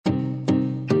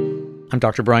I'm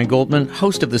Dr. Brian Goldman,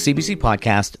 host of the CBC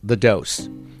podcast, The Dose.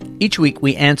 Each week,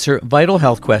 we answer vital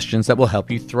health questions that will help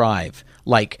you thrive,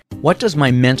 like, what does my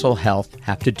mental health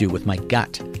have to do with my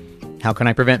gut? How can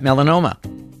I prevent melanoma?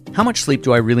 How much sleep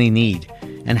do I really need?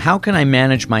 And how can I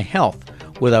manage my health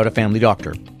without a family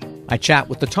doctor? I chat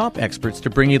with the top experts to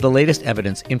bring you the latest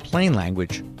evidence in plain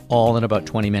language, all in about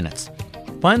 20 minutes.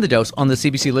 Find The Dose on the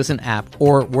CBC Listen app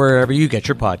or wherever you get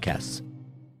your podcasts.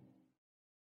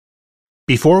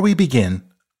 Before we begin,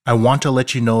 I want to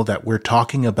let you know that we're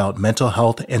talking about mental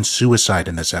health and suicide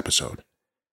in this episode.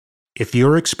 If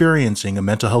you're experiencing a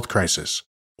mental health crisis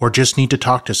or just need to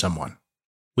talk to someone,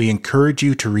 we encourage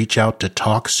you to reach out to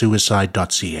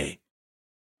talksuicide.ca.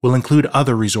 We'll include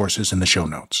other resources in the show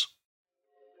notes.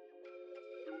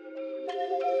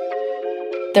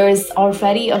 There is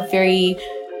already a very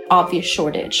obvious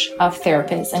shortage of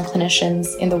therapists and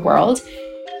clinicians in the world.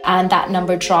 And that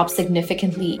number drops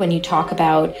significantly when you talk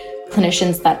about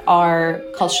clinicians that are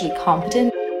culturally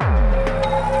competent.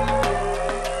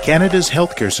 Canada's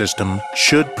healthcare system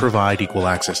should provide equal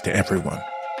access to everyone.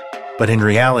 But in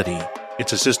reality,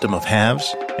 it's a system of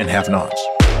haves and have-nots.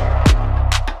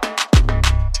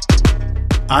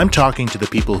 I'm talking to the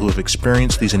people who have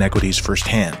experienced these inequities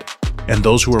firsthand and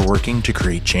those who are working to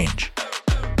create change.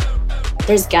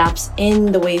 There's gaps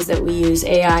in the ways that we use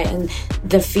AI, and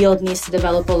the field needs to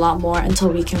develop a lot more until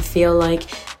we can feel like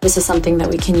this is something that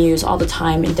we can use all the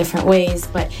time in different ways.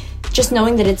 But just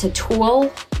knowing that it's a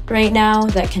tool right now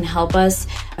that can help us,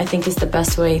 I think is the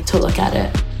best way to look at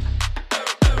it.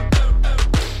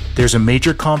 There's a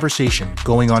major conversation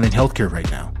going on in healthcare right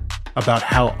now about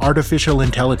how artificial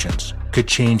intelligence could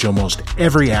change almost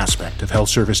every aspect of health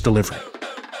service delivery.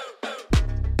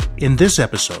 In this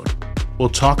episode, we'll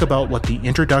talk about what the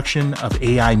introduction of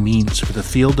AI means for the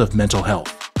field of mental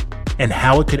health and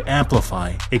how it could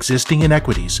amplify existing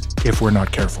inequities if we're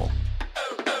not careful.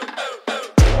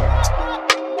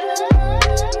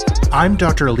 I'm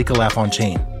Dr. Alika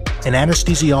Lafontaine, an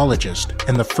anesthesiologist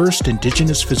and the first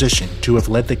Indigenous physician to have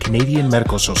led the Canadian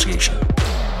Medical Association.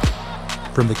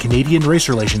 From the Canadian Race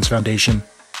Relations Foundation,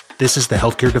 this is The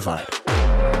Healthcare Divide.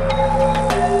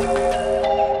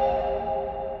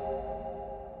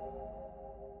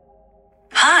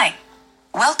 Hi,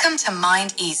 welcome to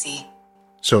Mind Easy.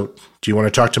 So, do you want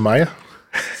to talk to Maya?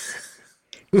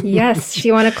 Yes. Do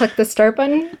you want to click the start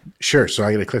button? Sure. So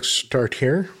I'm going to click start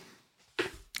here.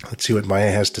 Let's see what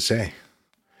Maya has to say.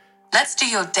 Let's do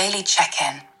your daily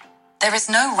check-in. There is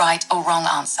no right or wrong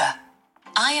answer.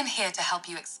 I am here to help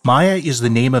you Maya is the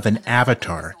name of an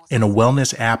avatar in a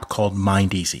wellness app called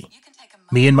Mind Easy.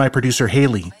 Me and my producer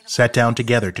Haley sat down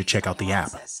together to check out the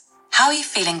app. How are you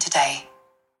feeling today?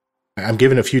 I'm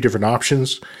given a few different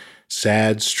options: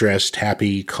 sad, stressed,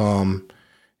 happy, calm,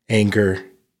 anger.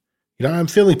 I'm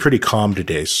feeling pretty calm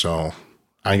today, so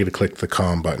I'm going to click the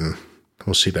calm button.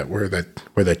 We'll see where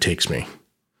that takes me.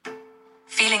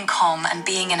 Feeling calm and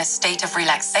being in a state of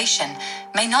relaxation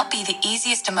may not be the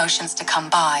easiest emotions to come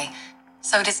by,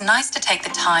 so it is nice to take the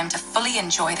time to fully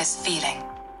enjoy this feeling.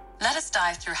 Let us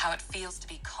dive through how it feels to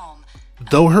be calm.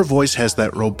 Though her voice has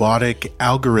that robotic,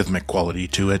 algorithmic quality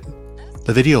to it,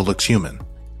 the video looks human.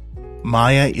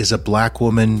 Maya is a black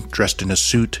woman dressed in a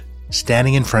suit,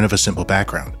 standing in front of a simple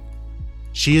background.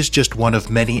 She is just one of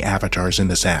many avatars in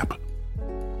this app.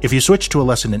 If you switch to a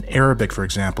lesson in Arabic, for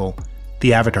example,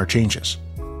 the avatar changes.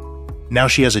 Now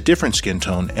she has a different skin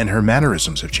tone and her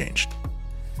mannerisms have changed.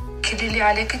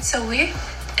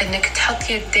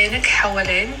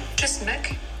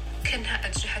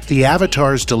 The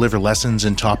avatars deliver lessons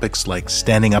in topics like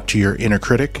standing up to your inner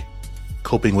critic,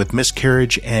 coping with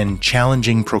miscarriage, and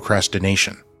challenging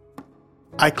procrastination.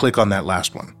 I click on that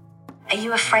last one. Are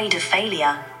you afraid of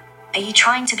failure? Are you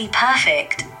trying to be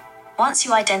perfect? Once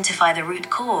you identify the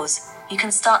root cause, you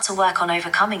can start to work on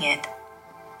overcoming it.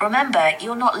 Remember,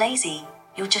 you're not lazy,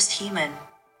 you're just human.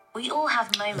 We all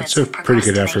have moments of procrastination. That's a pretty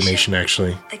good affirmation,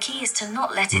 actually. The key is to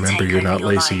not let it take over your life. Remember, you're not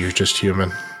lazy, you're just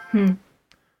human.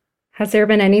 Has there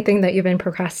been anything that you've been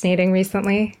procrastinating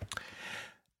recently?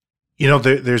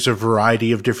 There's a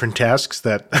variety of different tasks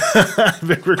that I've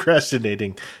been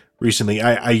procrastinating recently.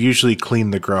 I usually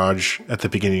clean the garage at the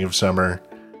beginning of summer.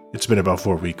 It's been about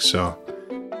 4 weeks, so.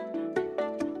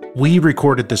 We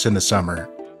recorded this in the summer.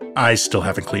 I still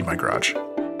haven't cleaned my garage.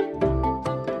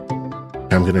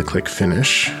 I'm going to click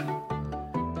finish.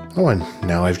 Oh, and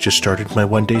now I've just started my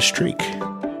one-day streak.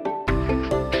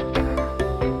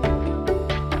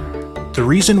 The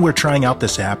reason we're trying out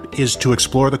this app is to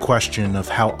explore the question of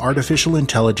how artificial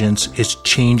intelligence is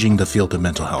changing the field of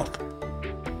mental health.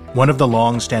 One of the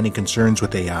long-standing concerns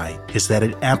with AI is that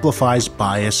it amplifies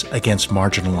bias against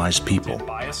marginalized people.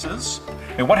 Biases?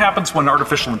 And what happens when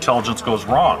artificial intelligence goes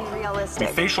wrong?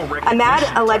 Facial recognition. Ahmad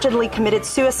allegedly committed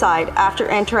suicide after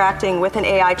interacting with an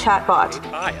AI chatbot.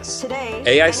 Bias. Today,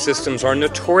 AI systems are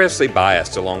notoriously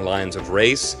biased along lines of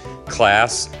race,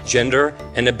 class, gender,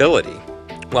 and ability.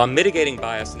 While mitigating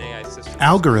bias in AI systems...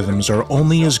 Algorithms are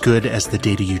only as good as the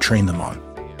data you train them on.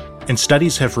 And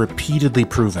studies have repeatedly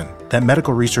proven that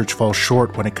medical research falls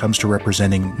short when it comes to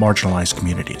representing marginalized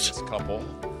communities.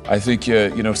 I think,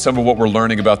 some of what we're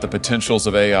learning about the potentials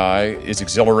of AI is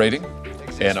exhilarating.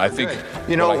 And I think...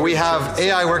 we have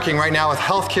AI working right now with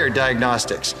healthcare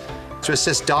diagnostics to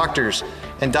assist doctors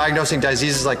in diagnosing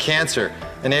diseases like cancer,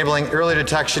 enabling early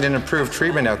detection and improved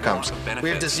treatment outcomes. We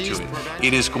have disease...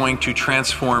 It is going to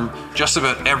transform just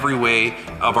about every way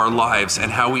of our lives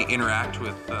and how we interact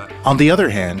with... On the other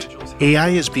hand, AI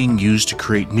is being used to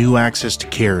create new access to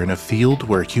care in a field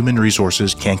where human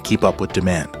resources can't keep up with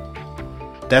demand.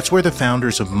 That's where the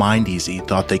founders of MindEasy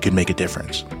thought they could make a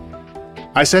difference.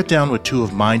 I sat down with two of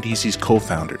MindEasy's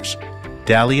co-founders,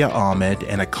 Dalia Ahmed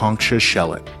and Akanksha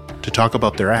Shelit, to talk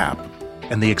about their app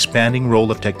and the expanding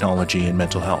role of technology in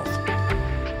mental health.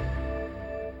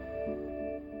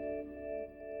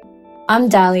 I'm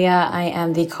Dalia. I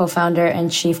am the co-founder and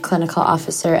chief clinical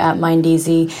officer at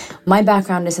MindEasy. My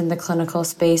background is in the clinical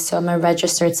space, so I'm a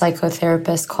registered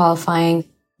psychotherapist qualifying.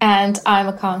 And I'm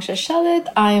Akanksha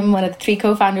Shelit. I'm one of the 3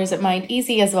 co-founders at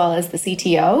MindEasy, as well as the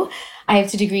CTO. I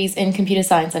have 2 degrees in computer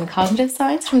science and cognitive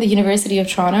science from the University of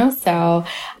Toronto, so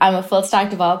I'm a full-stack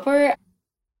developer.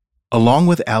 Along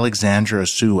with Alexandra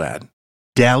Suad,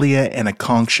 Dalia and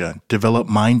Akanksha developed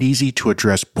MindEasy to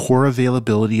address poor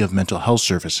availability of mental health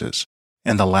services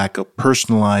and the lack of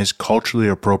personalized, culturally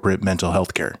appropriate mental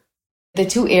health care. The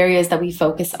 2 areas that we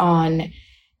focus on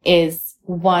is,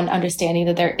 one, understanding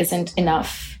that there isn't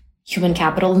enough human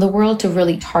capital in the world to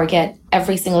really target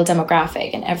every single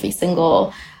demographic and every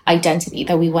single identity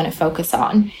that we want to focus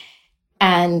on.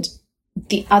 And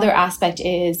the other aspect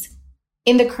is,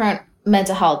 in the current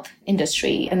mental health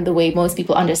industry and the way most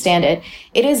people understand it,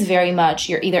 it is very much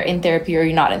you're either in therapy or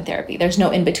you're not in therapy. There's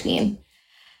no in between.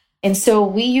 And so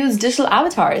we use digital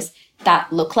avatars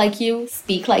that look like you,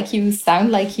 speak like you,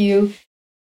 sound like you.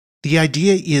 The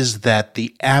idea is that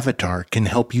the avatar can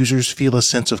help users feel a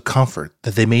sense of comfort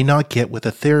that they may not get with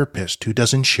a therapist who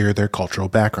doesn't share their cultural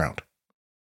background.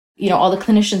 All the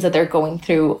clinicians that they're going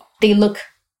through, they look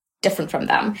different from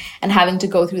them. And having to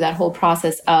go through that whole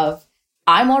process of,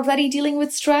 I'm already dealing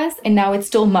with stress, and now it's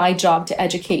still my job to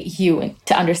educate you and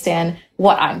to understand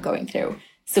what I'm going through.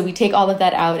 So we take all of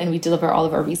that out and we deliver all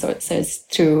of our resources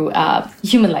through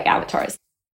human-like avatars.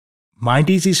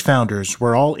 MindEasy's founders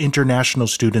were all international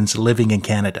students living in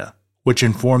Canada, which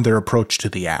informed their approach to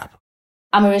the app.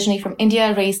 I'm originally from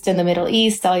India, raised in the Middle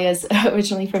East. Dalia's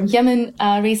originally from Yemen,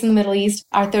 raised in the Middle East.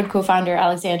 Our 3rd co-founder,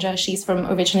 Alexandra, she's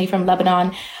originally from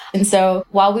Lebanon. And so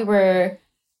while we were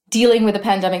dealing with the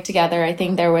pandemic together, I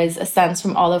think there was a sense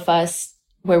from all of us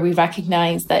where we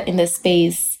recognized that in this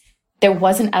space, there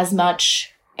wasn't as much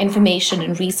information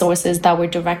and resources that were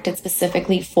directed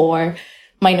specifically for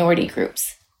minority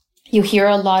groups. You hear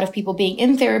a lot of people being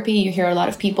in therapy, you hear a lot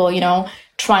of people,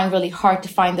 trying really hard to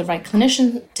find the right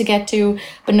clinician to get to,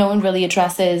 but no one really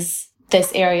addresses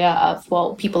this area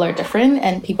of, people are different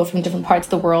and people from different parts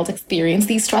of the world experience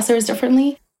these stressors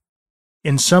differently.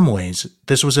 In some ways,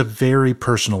 this was a very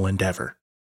personal endeavor.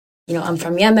 I'm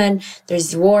from Yemen.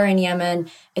 There's war in Yemen.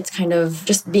 It's kind of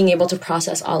just being able to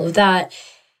process all of that.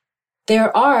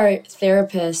 There are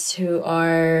therapists who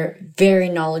are very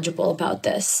knowledgeable about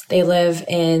this. They live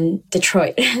in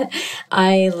Detroit.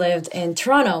 I lived in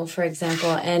Toronto, for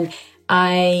example, and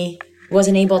I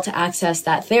wasn't able to access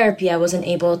that therapy. I wasn't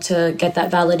able to get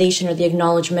that validation or the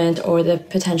acknowledgement or the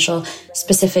potential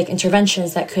specific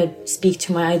interventions that could speak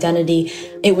to my identity.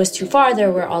 It was too far.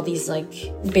 There were all these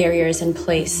barriers in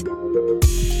place.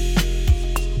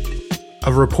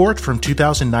 A report from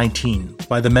 2019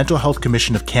 by the Mental Health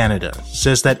Commission of Canada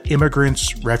says that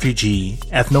immigrants, refugee,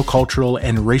 ethnocultural,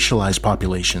 and racialized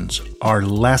populations are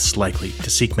less likely to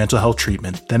seek mental health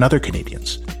treatment than other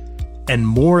Canadians, and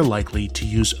more likely to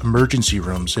use emergency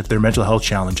rooms if their mental health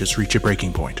challenges reach a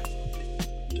breaking point.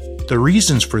 The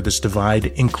reasons for this divide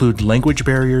include language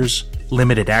barriers,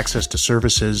 limited access to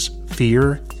services,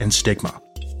 fear, and stigma.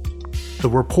 The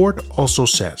report also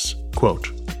says, quote,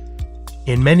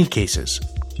 "In many cases,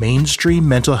 mainstream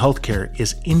mental health care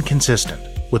is inconsistent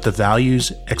with the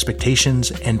values,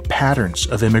 expectations, and patterns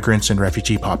of immigrants and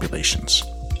refugee populations."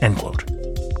 End quote.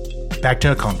 Back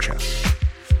to Akanksha.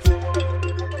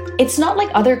 It's not like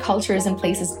other cultures and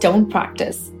places don't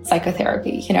practice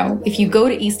psychotherapy. If you go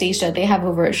to East Asia, they have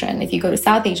a version. If you go to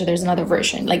South Asia, there's another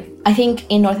version. I think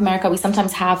in North America, we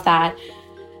sometimes have that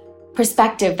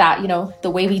perspective that, the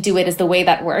way we do it is the way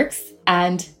that works.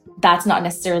 And that's not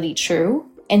necessarily true.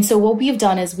 And so what we've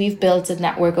done is we've built a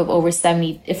network of over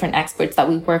 70 different experts that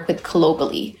we work with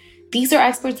globally. These are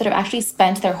experts that have actually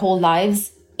spent their whole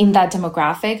lives in that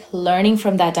demographic, learning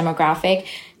from that demographic,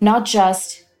 not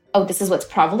just, oh, this is what's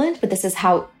prevalent, but this is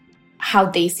how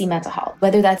they see mental health,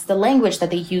 whether that's the language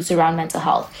that they use around mental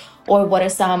health, or what are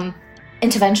some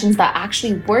interventions that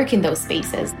actually work in those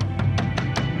spaces.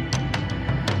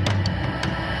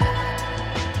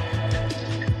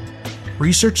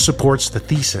 Research supports the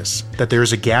thesis that there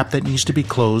is a gap that needs to be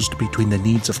closed between the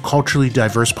needs of culturally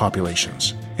diverse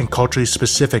populations and culturally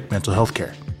specific mental health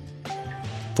care.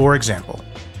 For example,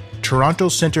 Toronto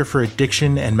Centre for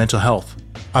Addiction and Mental Health,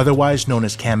 otherwise known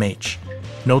as CAMH,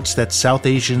 notes that South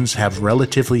Asians have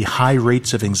relatively high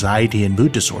rates of anxiety and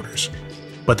mood disorders,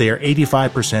 but they are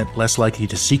 85% less likely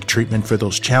to seek treatment for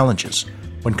those challenges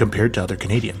when compared to other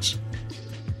Canadians.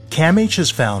 CAMH has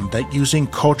found that using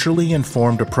culturally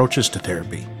informed approaches to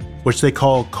therapy, which they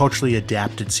call culturally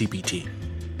adapted CBT,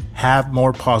 have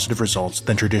more positive results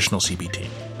than traditional CBT.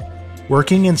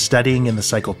 Working and studying in the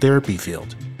psychotherapy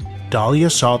field, Dahlia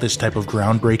saw this type of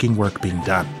groundbreaking work being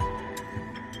done.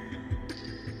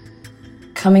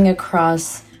 Coming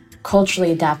across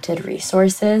culturally adapted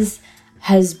resources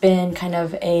has been kind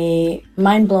of a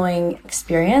mind-blowing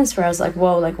experience where I was like,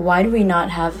 whoa, why do we not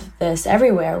have this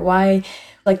everywhere? Why?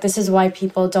 This is why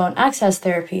people don't access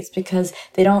therapies, because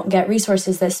they don't get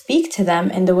resources that speak to them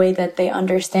in the way that they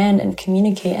understand and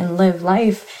communicate and live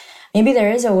life. Maybe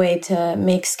there is a way to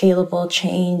make scalable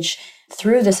change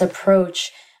through this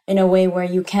approach in a way where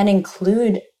you can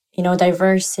include,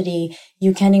 diversity,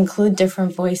 you can include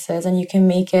different voices, and you can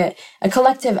make it a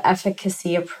collective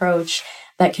efficacy approach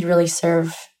that could really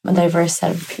serve a diverse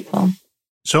set of people.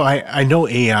 So I know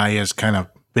AI has kind of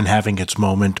been having its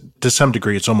moment. To some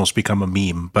degree, it's almost become a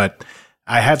meme, but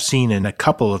I have seen in a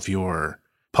couple of your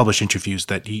published interviews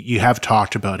that you have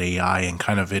talked about AI and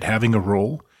kind of it having a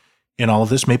role in all of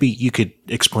this. Maybe you could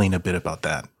explain a bit about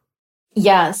that.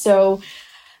 Yeah, so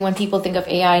when people think of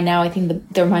AI now, I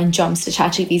think their mind jumps to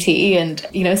ChatGPT and,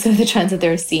 some of the trends that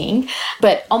they're seeing.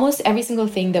 But almost every single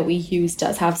thing that we use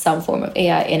does have some form of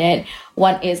AI in it.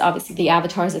 One is obviously the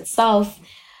avatars itself.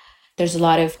 There's a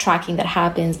lot of tracking that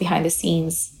happens behind the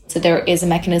scenes. So there is a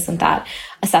mechanism that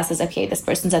assesses, okay, this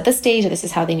person's at this stage, or this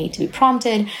is how they need to be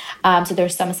prompted. So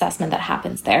there's some assessment that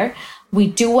happens there. We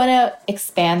do want to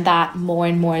expand that more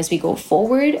and more as we go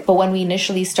forward. But when we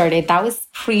initially started, that was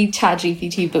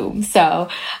pre-ChatGPT boom. So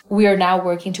we are now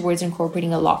working towards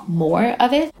incorporating a lot more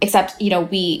of it. Except,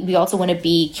 we also want to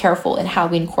be careful in how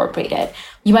we incorporate it.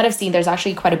 You might have seen there's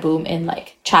actually quite a boom in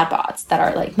chatbots that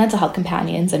are mental health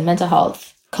companions and mental health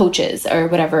coaches or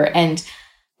whatever. And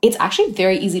it's actually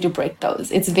very easy to break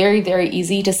those. It's very, very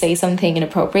easy to say something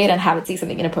inappropriate and have it say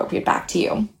something inappropriate back to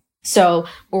you. So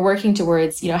we're working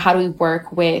towards, how do we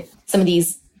work with some of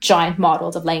these giant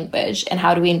models of language and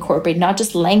how do we incorporate not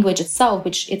just language itself,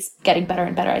 which it's getting better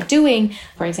and better at doing.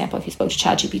 For example, if you spoke to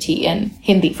ChatGPT in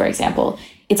Hindi, for example,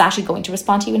 it's actually going to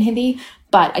respond to you in Hindi,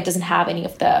 but it doesn't have any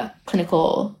of the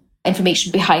clinical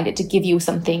information behind it to give you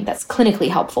something that's clinically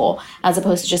helpful, as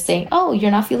opposed to just saying, oh, you're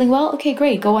not feeling well? Okay,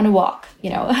 great. Go on a walk.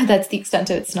 That's the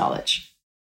extent of its knowledge.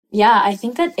 Yeah, I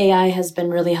think that AI has been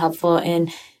really helpful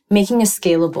in making a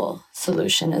scalable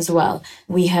solution as well.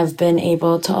 We have been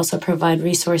able to also provide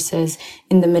resources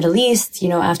in the Middle East,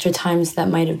 after times that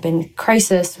might have been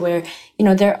crisis where,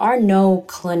 there are no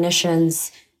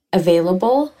clinicians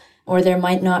available, or there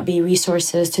might not be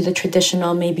resources to the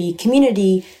traditional, maybe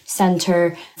community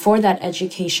center for that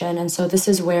education. And so this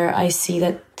is where I see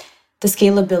that the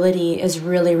scalability is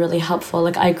really, really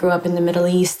helpful. I grew up in the Middle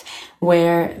East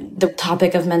where the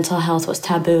topic of mental health was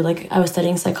taboo. I was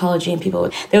studying psychology and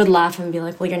they would laugh and be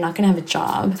like, well, you're not going to have a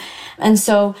job. And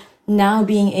so now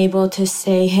being able to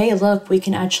say, hey, look, we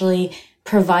can actually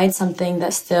provide something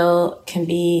that still can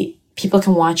be, people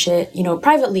can watch it,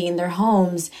 privately in their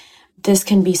homes. This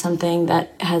can be something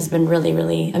that has been really,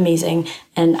 really amazing.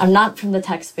 And I'm not from the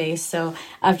tech space, so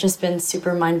I've just been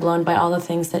super mind blown by all the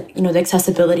things that, the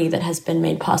accessibility that has been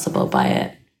made possible by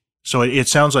it. So it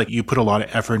sounds like you put a lot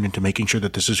of effort into making sure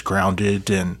that this is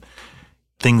grounded in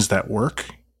things that work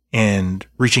and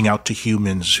reaching out to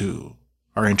humans who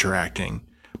are interacting.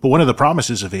 But one of the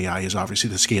promises of AI is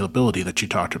obviously the scalability that you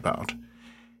talked about.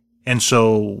 And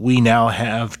so we now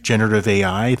have generative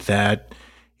AI that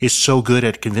is so good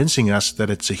at convincing us that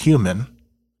it's a human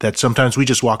that sometimes we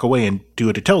just walk away and do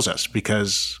what it tells us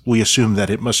because we assume that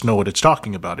it must know what it's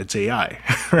talking about. It's AI,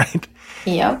 right?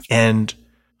 Yeah. And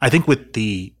I think with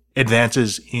the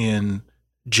advances in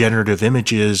generative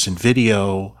images and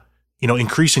video,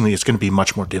 increasingly it's going to be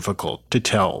much more difficult to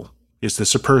tell, is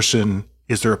this a person?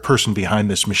 Is there a person behind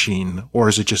this machine, or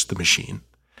is it just the machine?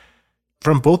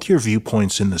 From both your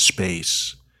viewpoints in the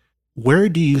space, where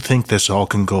do you think this all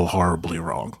can go horribly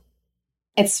wrong?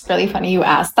 It's really funny you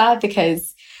asked that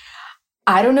because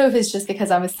I don't know if it's just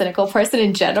because I'm a cynical person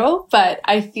in general, but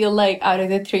I feel like out of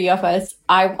the three of us,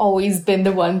 I've always been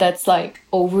the one that's like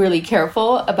overly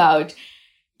careful about,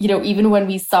 even when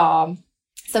we saw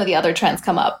some of the other trends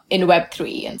come up in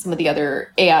Web3 and some of the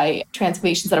other AI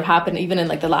transformations that have happened even in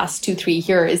like the last 2-3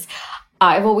 years,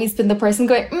 I've always been the person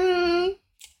going,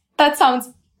 that sounds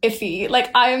iffy.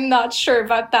 Like, I'm not sure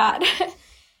about that.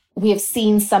 We have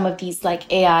seen some of these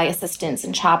like AI assistants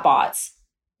and chatbots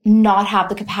not have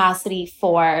the capacity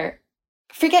forget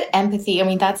empathy. I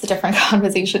mean, that's a different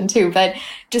conversation too, but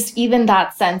just even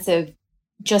that sense of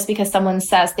just because someone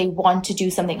says they want to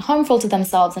do something harmful to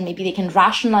themselves and maybe they can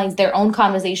rationalize their own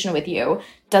conversation with you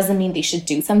doesn't mean they should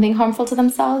do something harmful to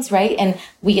themselves, right? And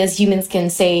we as humans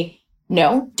can say,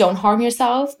 no, don't harm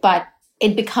yourself, but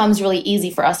it becomes really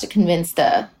easy for us to convince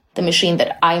the machine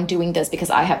that I'm doing this because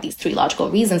I have these 3 logical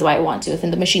reasons why I want to,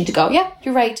 and the machine to go, yeah,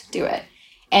 you're right, do it.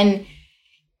 And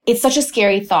it's such a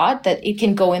scary thought that it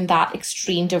can go in that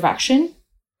extreme direction.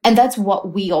 And that's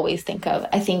what we always think of,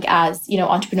 I think, as,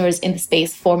 entrepreneurs in the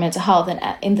space for mental health and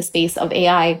in the space of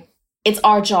AI. It's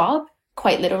our job,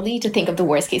 quite literally, to think of the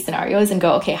worst case scenarios and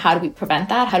go, okay, how do we prevent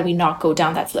that? How do we not go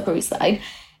down that slippery slide?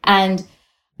 And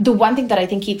the one thing that I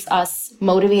think keeps us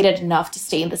motivated enough to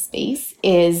stay in the space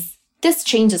is this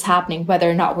change is happening, whether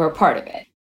or not we're a part of it.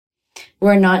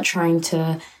 We're not trying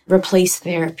to replace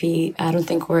therapy. I don't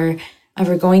think we're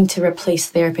ever going to replace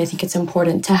therapy. I think it's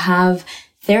important to have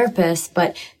therapists,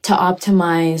 but to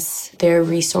optimize their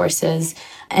resources.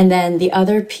 And then the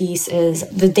other piece is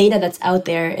the data that's out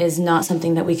there is not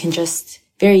something that we can just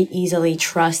very easily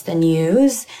trust and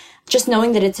use. Just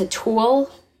knowing that it's a tool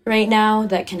right now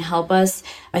that can help us,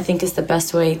 I think is the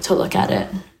best way to look at it.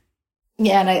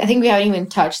 Yeah, and I think we haven't even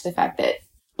touched the fact that,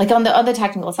 like, on the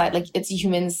technical side, like, it's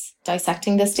humans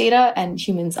dissecting this data, and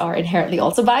humans are inherently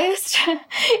also biased.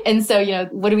 And so,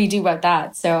 what do we do about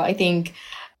that? So I think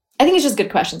it's just good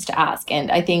questions to ask.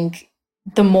 And I think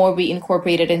the more we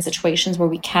incorporate it in situations where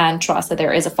we can trust that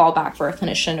there is a fallback for a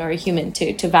clinician or a human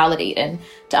to validate and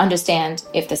to understand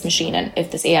if this machine and if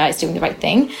this AI is doing the right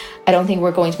thing, I don't think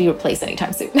we're going to be replaced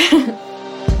anytime soon.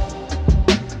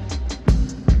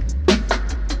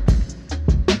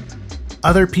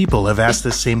 Other people have asked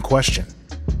this same question.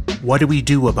 What do we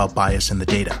do about bias in the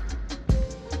data?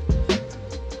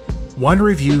 One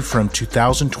review from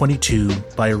 2022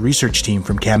 by a research team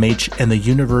from CAMH and the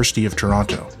University of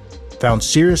Toronto found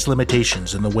serious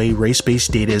limitations in the way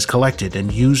race-based data is collected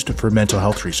and used for mental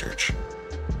health research.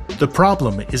 The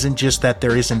problem isn't just that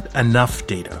there isn't enough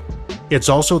data. It's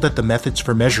also that the methods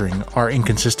for measuring are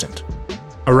inconsistent.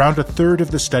 Around a third of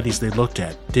the studies they looked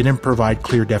at didn't provide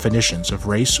clear definitions of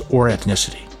race or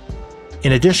ethnicity.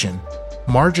 In addition,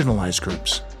 marginalized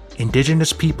groups,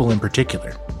 Indigenous people in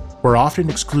particular, were often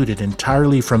excluded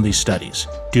entirely from these studies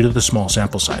due to the small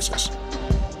sample sizes.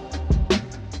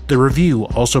 The review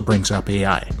also brings up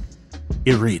AI.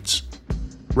 It reads,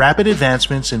 "Rapid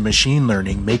advancements in machine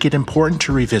learning make it important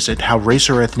to revisit how race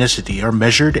or ethnicity are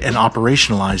measured and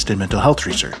operationalized in mental health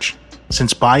research,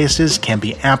 since biases can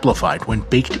be amplified when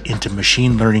baked into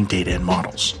machine learning data and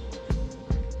models."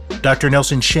 Dr.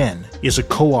 Nelson Shen is a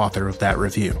co-author of that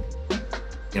review.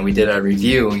 We did a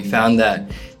review and we found that,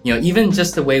 even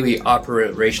just the way we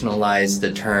operationalize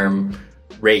the term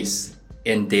race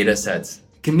in data sets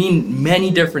can mean many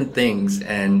different things.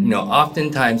 And,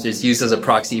 oftentimes it's used as a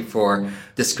proxy for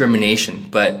discrimination.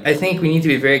 But I think we need to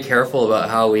be very careful about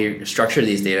how we structure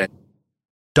these data.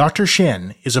 Dr.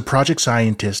 Shen is a project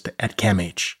scientist at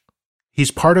CAMH.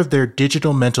 He's part of their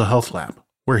digital mental health lab,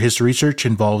 where his research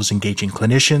involves engaging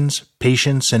clinicians,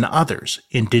 patients, and others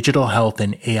in digital health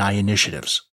and AI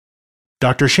initiatives.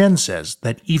 Dr. Shen says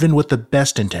that even with the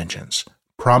best intentions,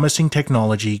 promising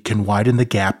technology can widen the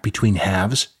gap between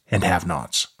haves and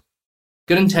have-nots.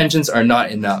 Good intentions are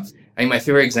not enough. I mean, my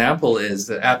favorite example is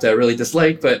the app that I really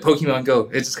dislike, but Pokemon Go.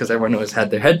 It's just because everyone always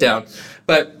had their head down.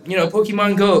 But,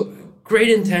 Pokemon Go, great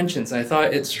intentions. I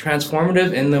thought it's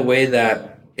transformative in the way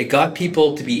that it got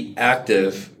people to be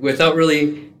active without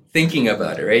really thinking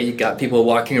about it, right? You got people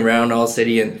walking around all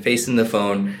city and facing the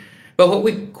phone. But what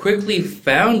we quickly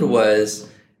found was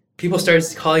people started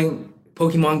calling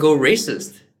Pokemon Go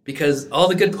racist. because all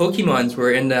the good Pokemons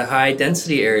were in the high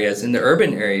density areas, in the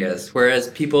urban areas, whereas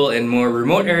people in more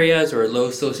remote areas or low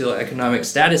socioeconomic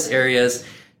status areas,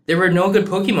 there were no good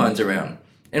Pokemons around.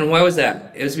 And why was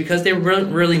that? It was because they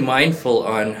weren't really mindful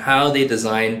on how they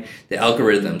designed the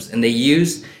algorithms, and they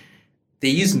used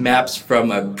maps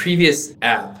from a previous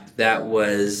app that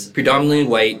was predominantly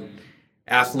white,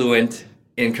 affluent,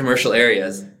 in commercial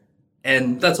areas.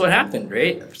 And that's what happened,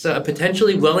 right? So a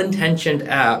potentially well-intentioned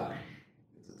app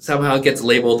somehow gets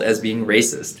labeled as being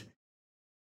racist.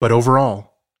 But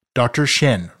overall, Dr.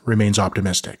 Shen remains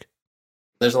optimistic.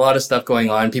 There's a lot of stuff going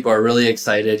on. People are really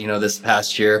excited. This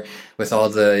past year with all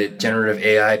the generative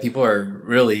AI, people are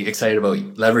really excited about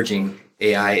leveraging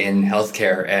AI in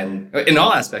healthcare and in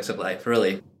all aspects of life,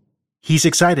 really. He's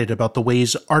excited about the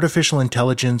ways artificial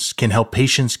intelligence can help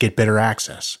patients get better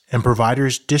access and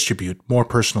providers distribute more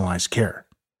personalized care.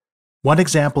 One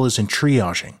example is in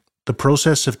triaging, the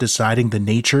process of deciding the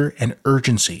nature and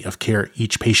urgency of care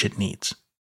each patient needs.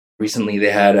 Recently,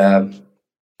 they had an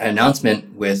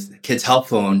announcement with Kids Help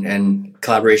Phone and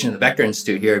collaboration with the Vector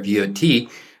Institute here at VOT,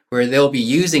 where they'll be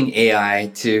using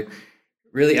AI to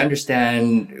really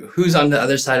understand who's on the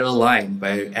other side of the line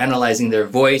by analyzing their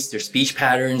voice, their speech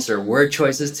patterns, their word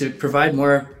choices to provide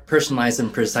more personalized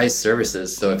and precise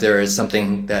services. So if there is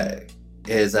something that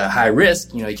is a high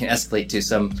risk, you can escalate to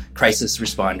some crisis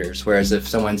responders. Whereas if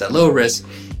someone's at low risk,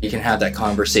 you can have that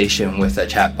conversation with a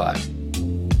chatbot.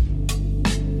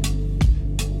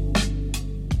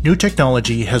 New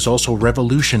technology has also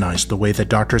revolutionized the way that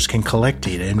doctors can collect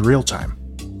data in real time,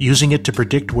 using it to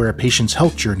predict where a patient's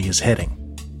health journey is heading.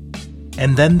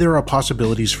 And then there are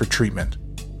possibilities for treatment,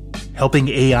 helping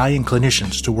AI and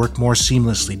clinicians to work more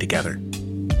seamlessly together.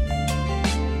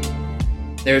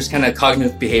 There's kind of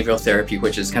cognitive behavioral therapy,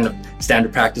 which is kind of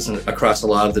standard practice across a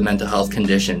lot of the mental health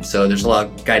conditions. So there's a lot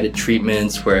of guided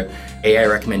treatments where AI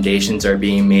recommendations are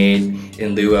being made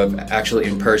in lieu of actually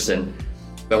in person.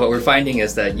 But what we're finding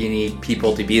is that you need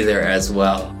people to be there as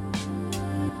well.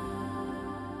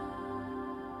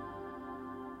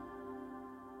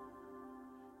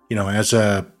 As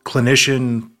a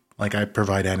clinician, like I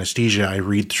provide anesthesia, I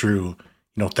read through,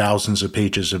 thousands of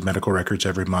pages of medical records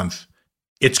every month.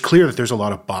 It's clear that there's a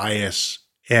lot of bias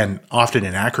and often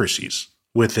inaccuracies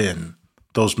within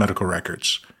those medical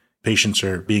records. Patients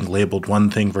are being labeled one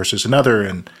thing versus another,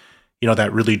 and,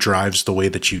 that really drives the way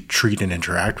that you treat and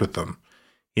interact with them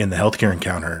in the healthcare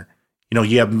encounter.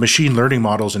 You have machine learning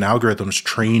models and algorithms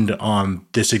trained on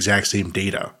this exact same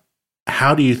data.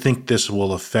 How do you think this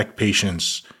will affect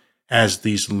patients as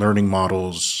these learning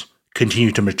models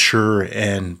continue to mature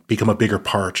and become a bigger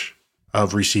part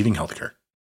of receiving healthcare?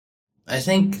 I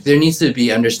think there needs to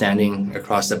be understanding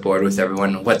across the board with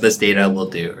everyone what this data will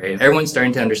do, right? Everyone's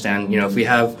starting to understand, if we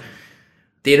have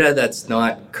data that's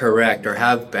not correct or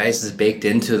have biases baked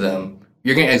into them,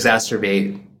 you're going to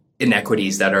exacerbate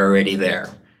inequities that are already there.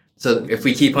 So if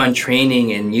we keep on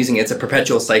training and using it, it's a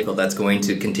perpetual cycle that's going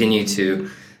to continue to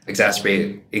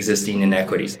exacerbate existing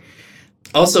inequities.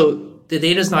 Also, the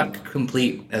data is not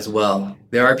complete as well.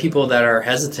 There are people that are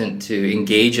hesitant to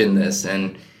engage in this,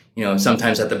 and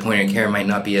sometimes at the point of care might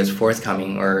not be as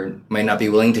forthcoming or might not be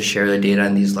willing to share their data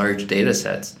in these large data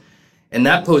sets. And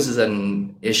that poses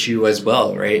an issue as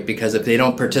well, right? Because if they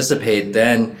don't participate,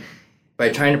 then by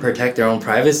trying to protect their own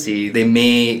privacy, they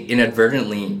may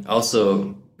inadvertently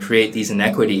also create these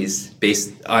inequities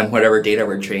based on whatever data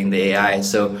we're training the AI.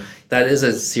 So that is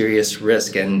a serious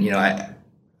risk. And,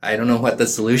 I don't know what the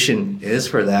solution is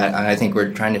for that. I think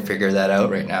we're trying to figure that out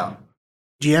right now.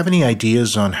 Do you have any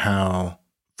ideas on how,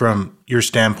 from your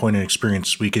standpoint and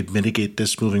experience, we could mitigate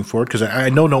this moving forward? Because I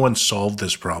know no one solved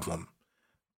this problem,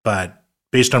 but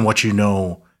based on what you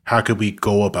know, how could we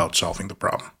go about solving the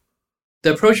problem?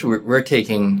 The approach we're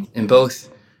taking in both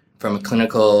from a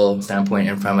clinical standpoint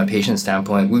and from a patient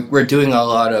standpoint, we're doing a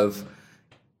lot of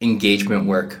engagement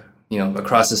work,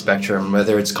 across the spectrum,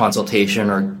 whether it's consultation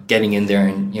or getting in there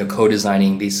and,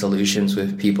 co-designing these solutions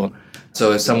with people.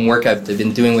 So some work I've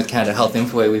been doing with Canada Health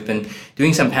Infoway, we've been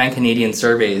doing some pan-Canadian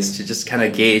surveys to just kind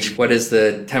of gauge what is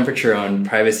the temperature on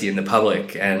privacy in the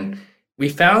public. And we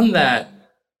found that,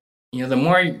 the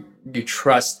more you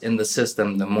trust in the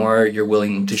system, the more you're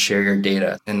willing to share your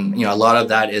data. And, a lot of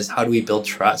that is how do we build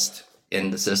trust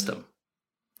in the system?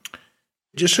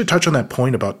 Just to touch on that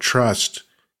point about trust,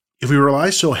 if we rely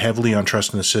so heavily on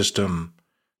trust in the system,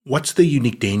 what's the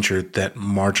unique danger that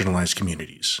marginalized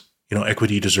communities,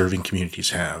 equity-deserving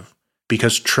communities have?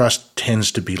 Because trust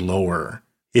tends to be lower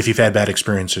if you've had bad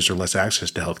experiences or less access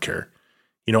to healthcare.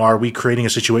 Are we creating a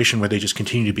situation where they just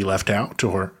continue to be left out?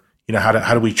 Or,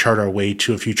 how do we chart our way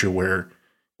to a future where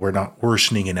we're not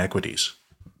worsening inequities?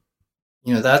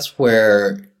 That's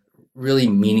where really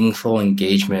meaningful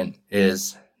engagement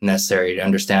is necessary to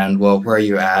understand, well, where are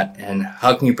you at and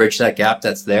how can you bridge that gap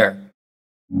that's there?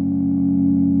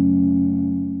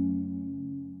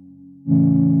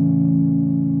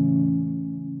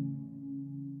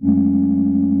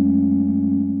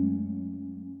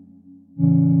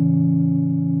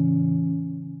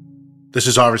 This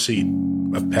is obviously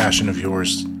a passion of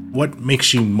yours. What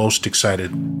makes you most excited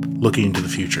looking into the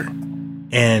future?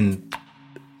 And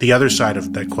the other side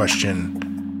of that question,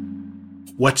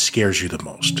 what scares you the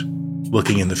most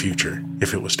looking in the future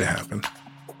if it was to happen?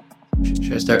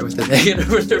 Should I start with the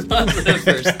negative or the positive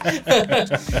first?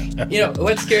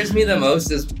 What scares me the most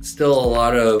is still a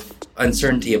lot of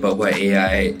uncertainty about what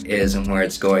AI is and where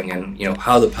it's going and,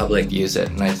 how the public use it.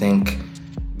 And I think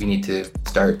we need to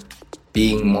start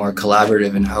being more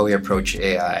collaborative in how we approach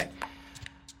AI.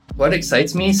 What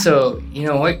excites me? So,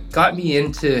 what got me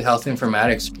into health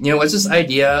informatics, what's this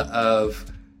idea of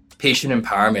patient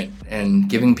empowerment and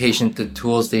giving patients the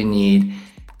tools they need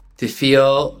to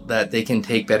feel that they can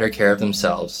take better care of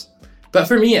themselves. But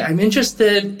for me, I'm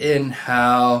interested in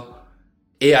how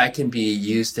AI can be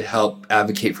used to help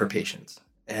advocate for patients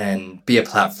and be a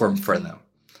platform for them.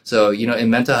 So, in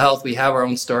mental health, we have our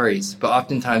own stories, but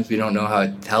oftentimes we don't know how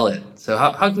to tell it. So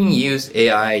how can we use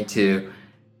AI to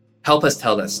help us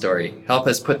tell that story, help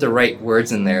us put the right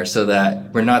words in there so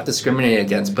that we're not discriminated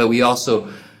against, but we also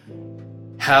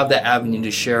have the avenue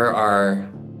to share our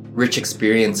rich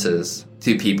experiences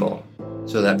to people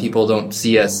so that people don't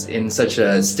see us in such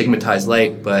a stigmatized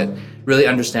light, but really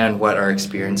understand what our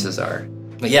experiences are.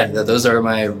 But yeah, those are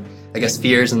my,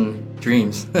 fears and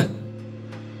dreams.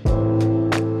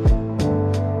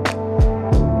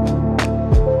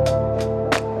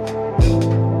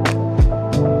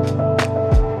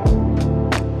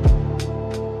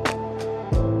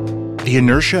 The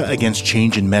inertia against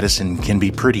change in medicine can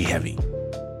be pretty heavy.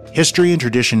 History and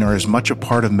tradition are as much a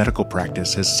part of medical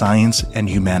practice as science and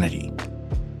humanity.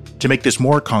 To make this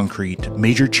more concrete,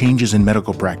 major changes in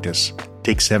medical practice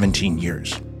take 17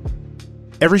 years.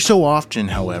 Every so often,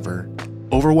 however,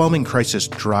 overwhelming crisis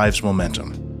drives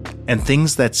momentum, and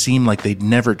things that seem like they'd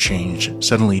never change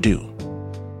suddenly do.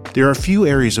 There are a few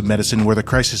areas of medicine where the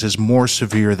crisis is more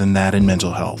severe than that in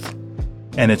mental health,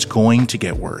 and it's going to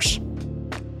get worse.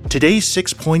 Today,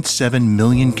 6.7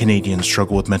 million Canadians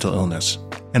struggle with mental illness,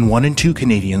 and 1 in 2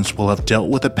 Canadians will have dealt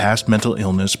with a past mental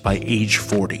illness by age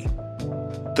 40.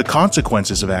 The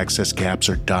consequences of access gaps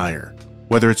are dire,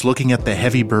 whether it's looking at the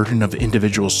heavy burden of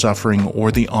individual suffering or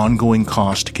the ongoing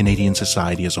cost to Canadian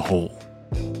society as a whole.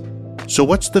 So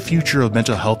what's the future of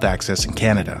mental health access in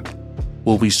Canada?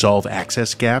 Will we solve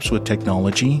access gaps with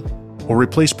technology or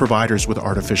replace providers with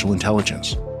artificial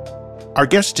intelligence? Our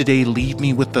guests today leave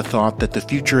me with the thought that the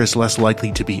future is less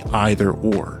likely to be either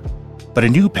or, but a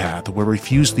new path where we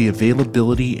fuse the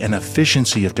availability and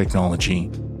efficiency of technology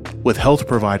with health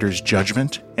providers'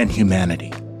 judgment and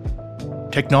humanity.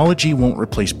 Technology won't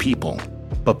replace people,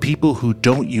 but people who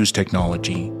don't use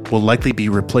technology will likely be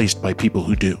replaced by people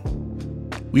who do.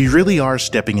 We really are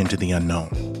stepping into the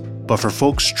unknown, but for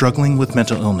folks struggling with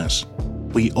mental illness,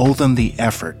 we owe them the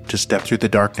effort to step through the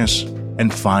darkness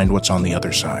and find what's on the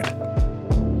other side.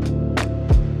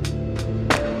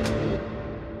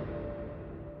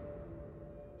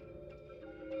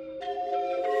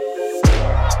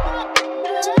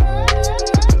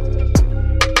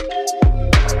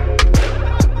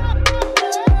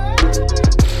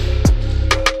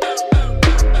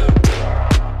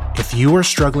 If you are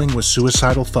struggling with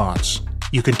suicidal thoughts,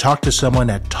 you can talk to someone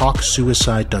at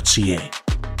talksuicide.ca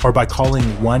or by calling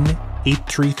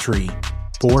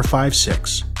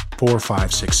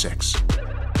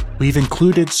 1-833-456-4566. We've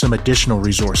included some additional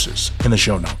resources in the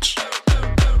show notes.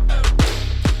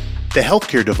 The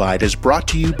Healthcare Divide is brought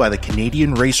to you by the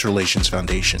Canadian Race Relations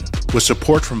Foundation with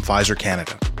support from Pfizer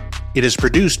Canada. It is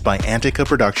produced by Antica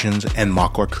Productions and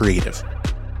Makwa Creative.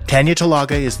 Tanya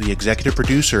Talaga is the executive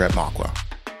producer at Makwa.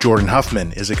 Jordan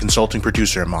Huffman is a consulting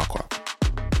producer at Makwa.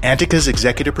 Antica's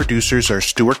executive producers are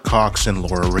Stuart Cox and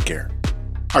Laura Reguer.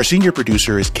 Our senior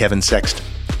producer is Kevin Sexton.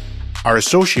 Our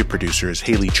associate producer is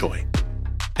Haley Choi.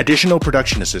 Additional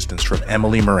production assistance from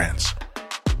Emily Morantz.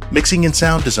 Mixing and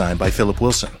sound design by Philip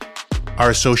Wilson. Our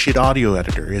associate audio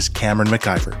editor is Cameron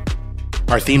McIver.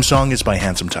 Our theme song is by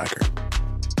Handsome Tiger.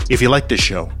 If you like this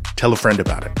show, tell a friend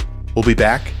about it. We'll be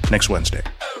back next Wednesday.